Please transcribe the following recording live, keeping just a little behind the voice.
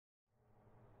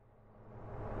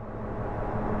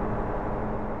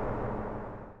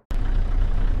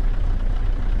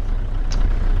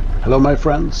Hello my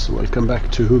friends, welcome back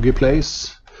to Hoogie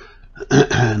Place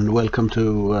and welcome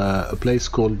to a place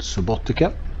called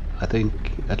Subotica. I think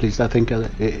it's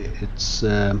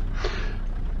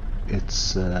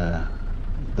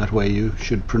that way you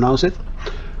should pronounce it.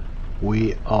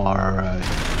 We are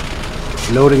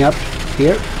loading up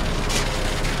here,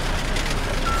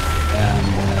 and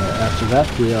after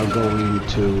that we are going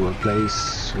to a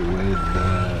place with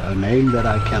a name that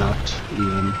I cannot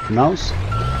even pronounce.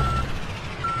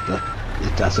 But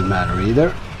it doesn't matter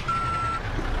either,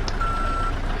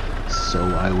 so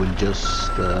I will just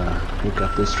look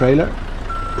up this trailer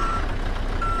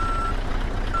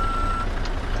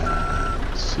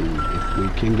and see if we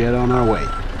can get on our way.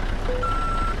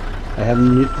 I have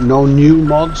no new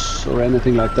mods or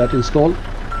anything like that installed,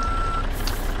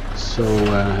 so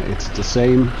it's the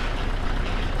same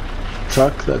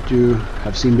truck that you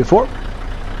have seen before,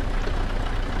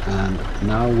 and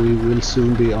now we will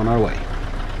soon be on our way.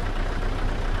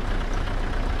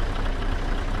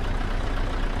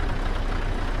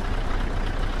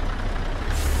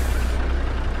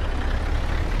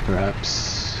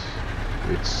 Perhaps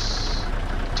it's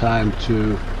time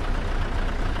to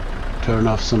turn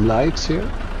off some lights here.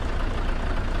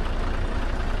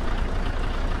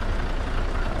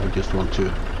 I just want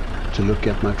to look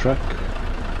at my truck.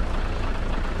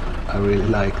 I really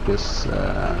like this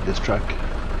this truck.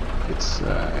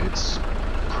 It's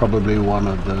probably one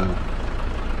of the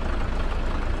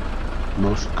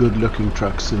most good-looking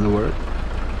trucks in the world.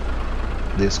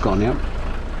 This Scania.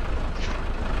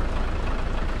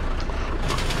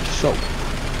 So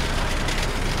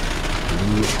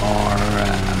we are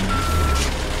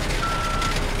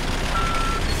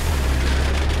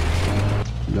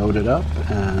loaded up,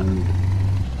 and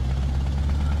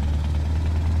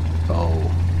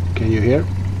oh, can you hear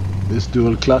this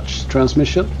dual clutch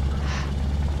transmission?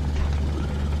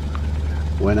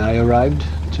 When I arrived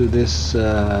to this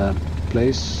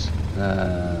place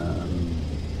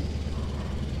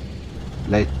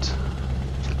late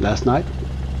last night,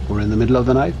 or in the middle of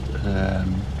the night,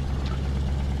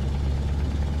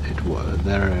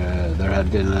 there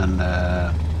had been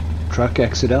a truck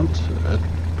accident,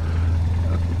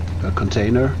 a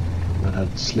container that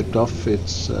had slipped off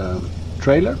its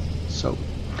trailer, so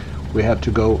we have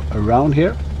to go around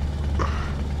here.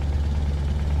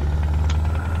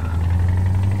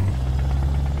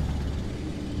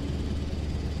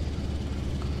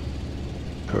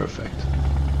 Perfect.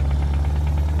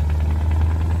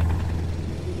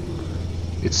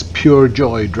 It's pure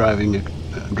joy driving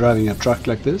a truck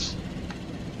like this.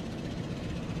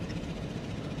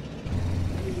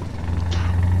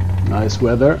 Nice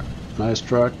weather, nice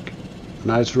truck,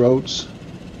 nice roads.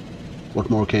 What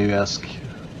more can you ask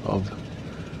of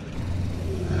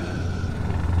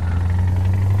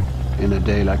in a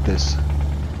day like this?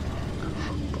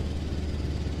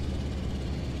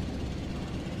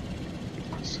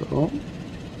 So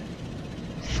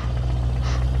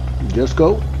just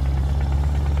go.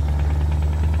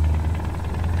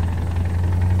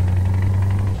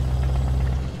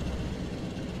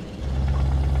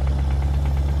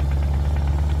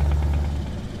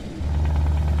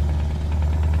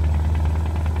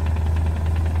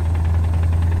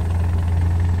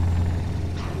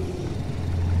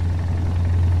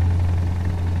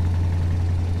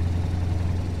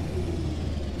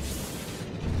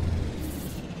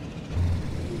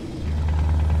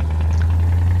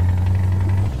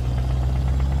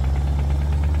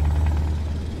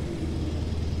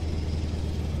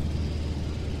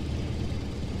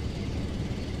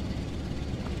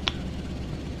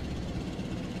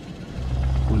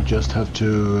 Just have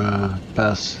to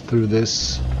pass through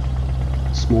this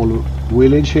small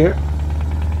village here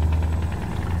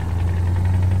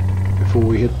before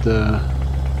we hit the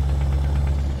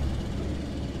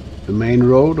main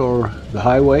road or the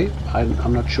highway.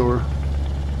 I'm not sure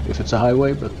if it's a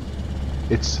highway, but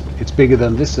it's bigger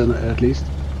than this at least.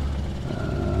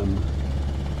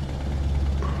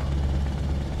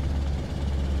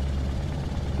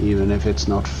 Even if it's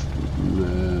not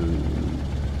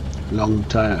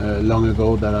long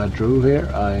ago that I drove here,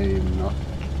 I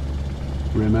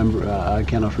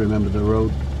cannot remember the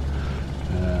road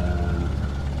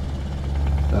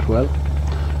that well.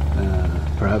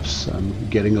 Perhaps I'm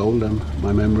getting old and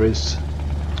my memories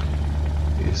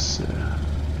is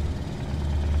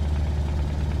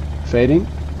fading.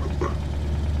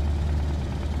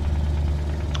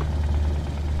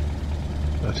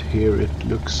 But here it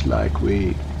looks like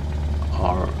we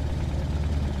are,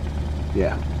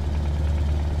 yeah.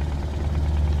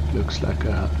 Looks like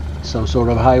some sort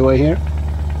of highway here.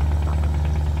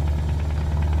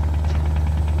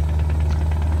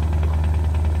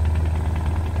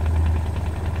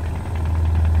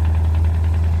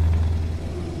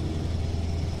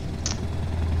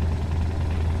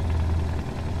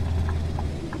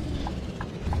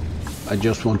 I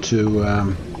just want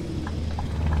to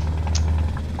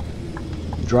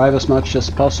drive as much as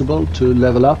possible to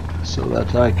level up so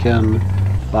that I can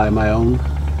buy my own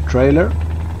trailer.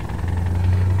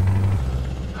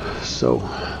 So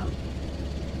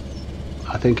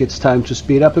I think it's time to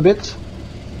speed up a bit.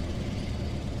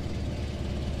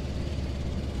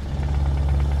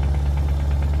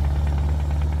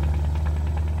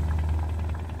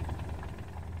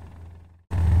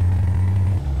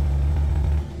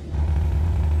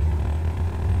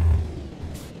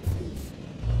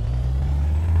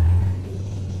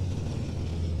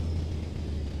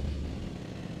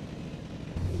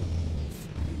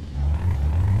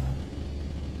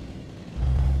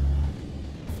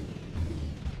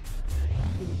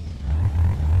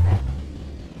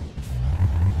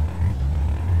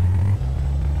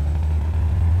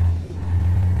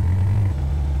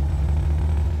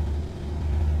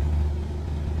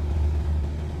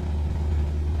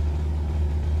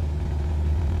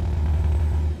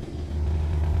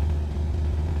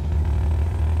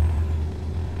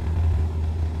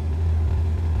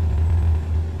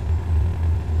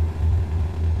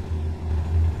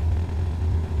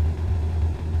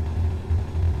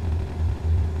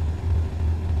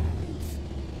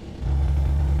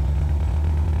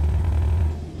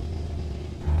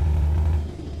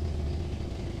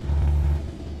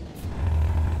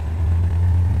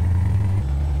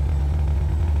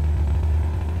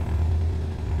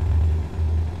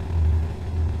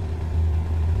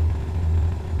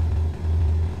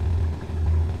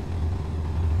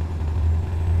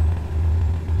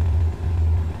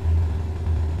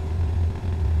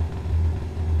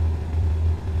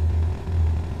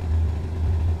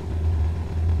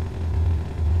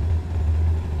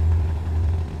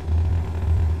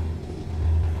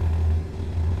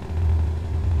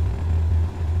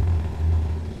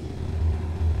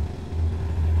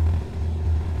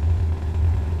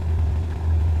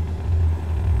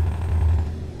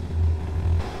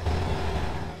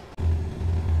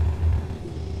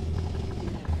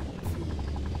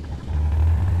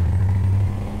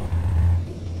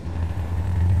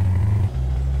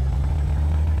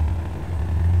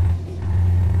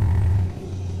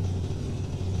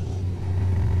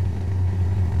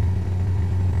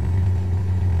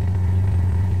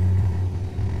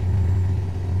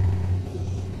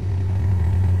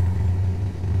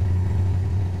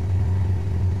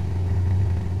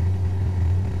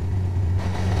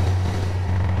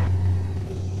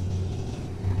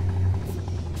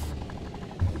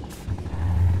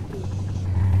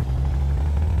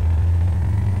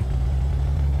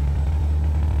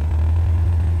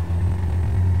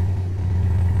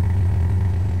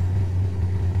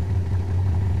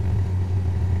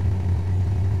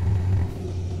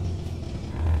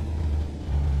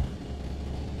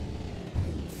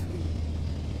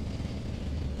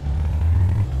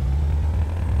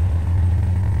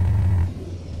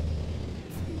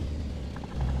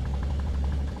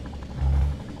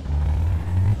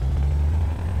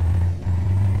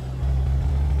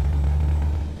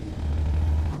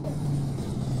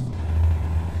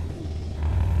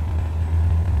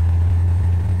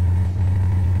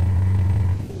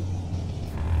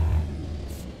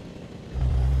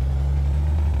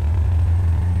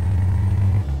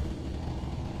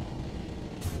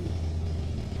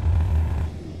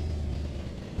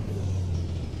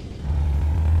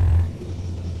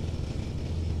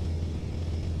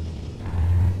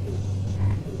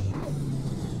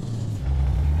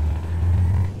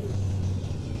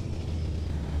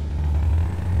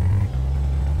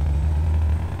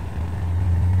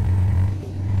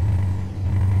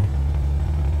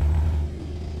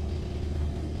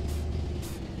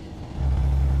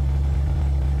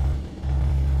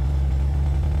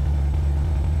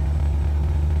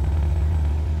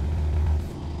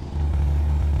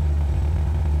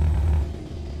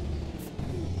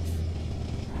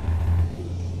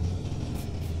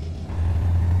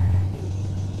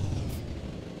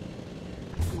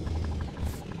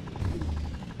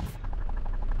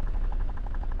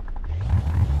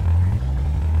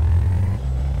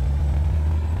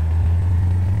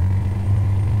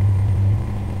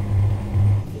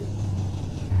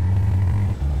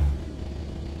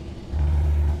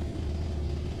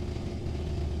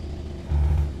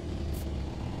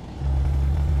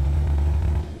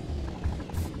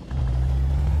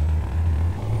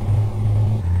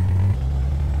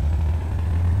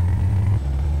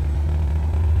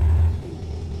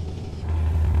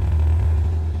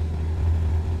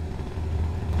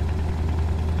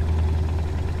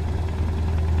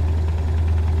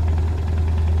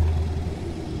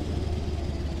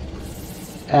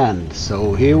 And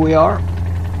so here we are.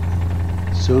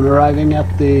 Soon arriving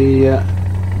at the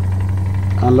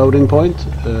unloading point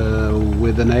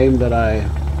with a name that I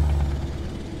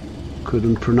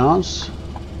couldn't pronounce,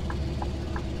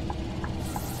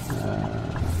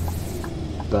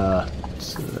 but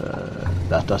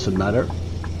that doesn't matter.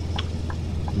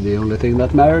 The only thing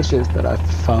that matters is that I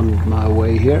found my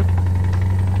way here,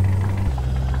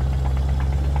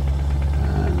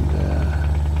 and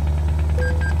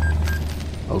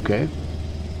okay,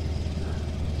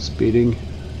 speeding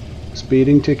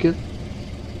ticket.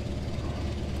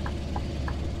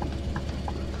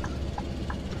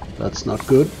 That's not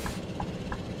good.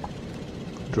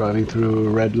 Driving through a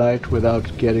red light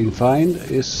without getting fined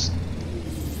is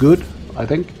good, I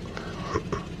think.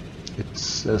 It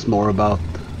says more about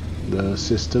the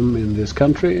system in this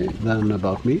country than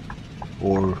about me,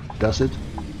 or does it?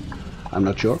 I'm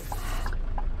not sure.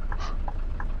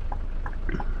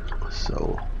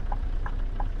 So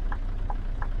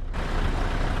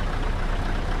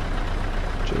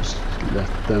just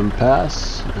let them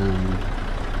pass and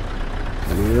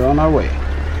we're on our way.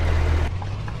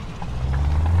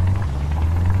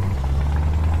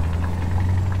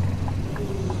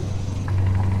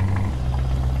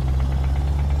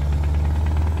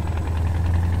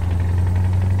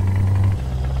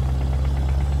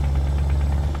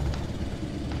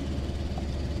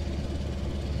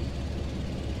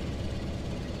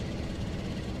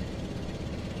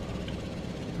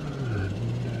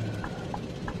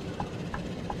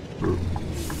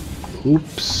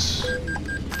 Oops.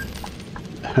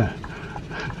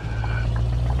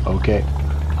 Okay,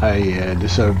 I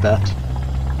deserve that.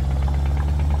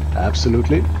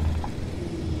 Absolutely.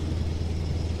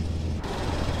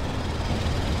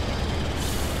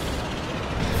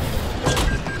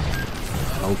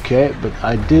 Okay, but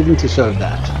I didn't deserve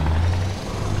that.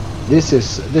 This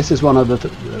is one of the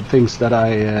things that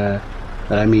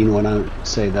I mean when I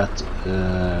say that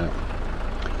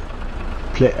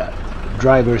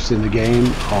drivers in the game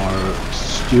are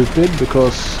stupid,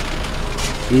 because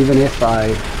even if I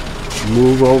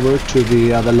move over to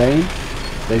the other lane,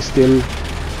 they still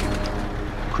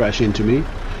crash into me,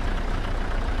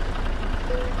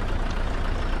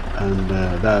 and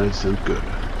that isn't good.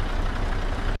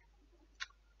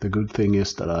 The good thing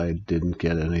is that I didn't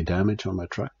get any damage on my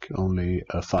truck, only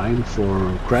a fine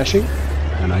for crashing,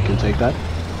 and I can take that.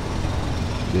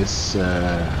 This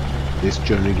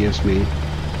journey gives me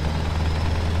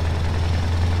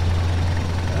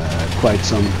quite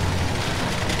some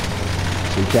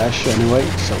cash anyway,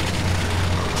 so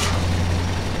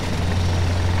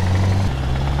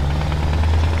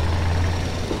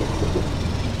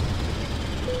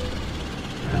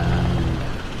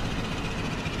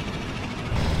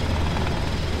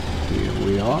here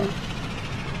we are.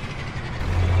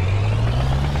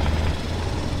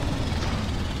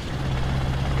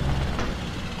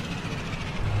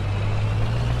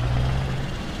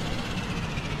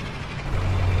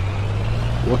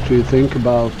 What do you think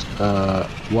about a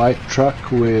white truck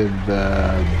with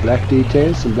black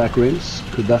details and black rims?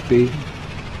 Could that be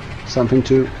something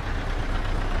to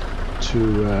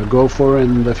go for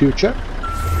in the future?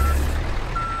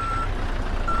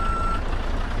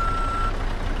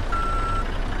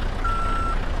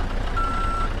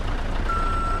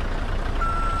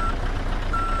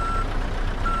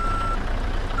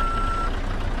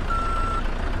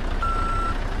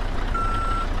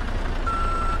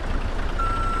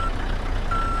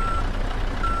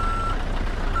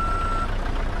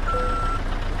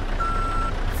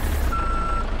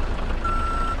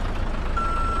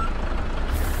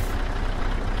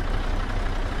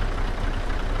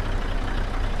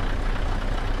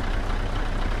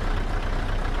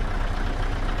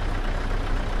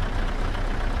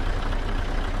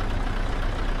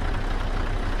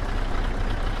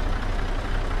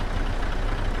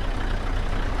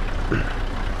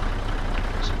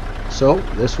 So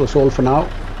this was all for now.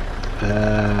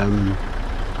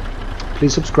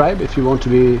 Please subscribe if you want to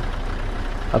be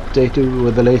updated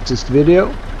with the latest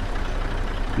video.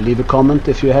 Leave a comment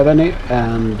if you have any,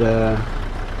 and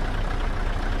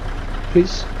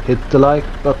please hit the like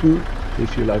button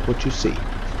if you like what you see.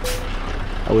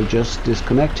 I will just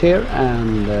disconnect here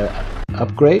and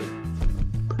upgrade,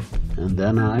 and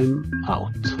then I'm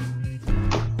out.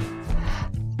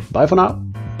 Bye for now.